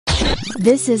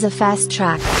This is a fast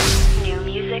track. New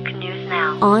music news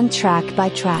now. On track by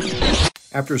track.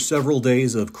 After several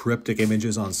days of cryptic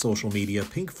images on social media,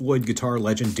 Pink Floyd guitar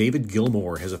legend David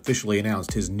Gilmour has officially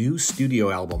announced his new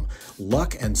studio album.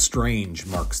 Luck and Strange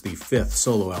marks the 5th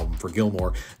solo album for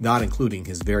Gilmour, not including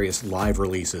his various live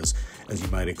releases. As you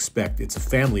might expect, it's a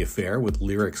family affair with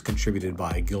lyrics contributed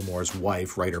by Gilmour's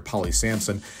wife, writer Polly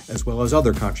Sampson, as well as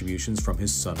other contributions from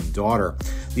his son and daughter.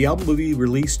 The album will be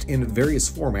released in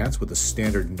various formats with a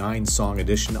standard 9-song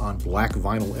edition on black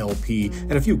vinyl LP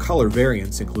and a few color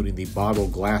variants, including the bottle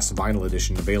glass vinyl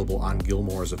edition available on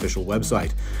Gilmour's official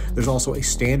website. There's also a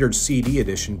standard CD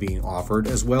edition being offered,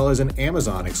 as well as an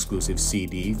Amazon exclusive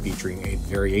CD featuring a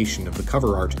variation of the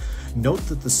cover art. Note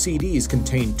that the CDs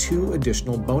contain 2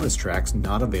 additional bonus tracks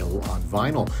not available on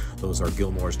vinyl. Those are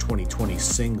Gilmour's 2020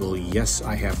 single Yes,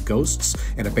 I Have Ghosts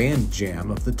and a band jam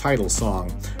of the title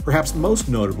song. Perhaps most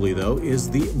notably, though,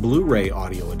 is the Blu-ray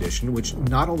audio edition, which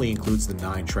not only includes the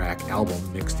 9-track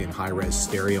album mixed in high-res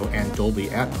stereo and Dolby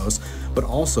Atmos, but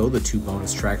also the 2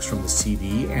 bonus tracks from the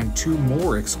CD and 2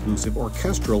 more exclusive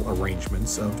orchestral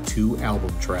arrangements of 2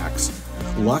 album tracks.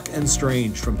 Luck and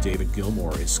Strange from David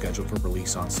Gilmour is scheduled for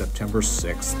release on September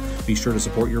 6th. Be sure to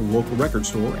support your local record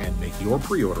store and make your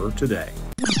pre-order today.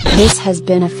 This has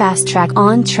been a fast track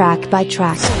on track by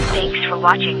track. Thanks for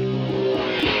watching.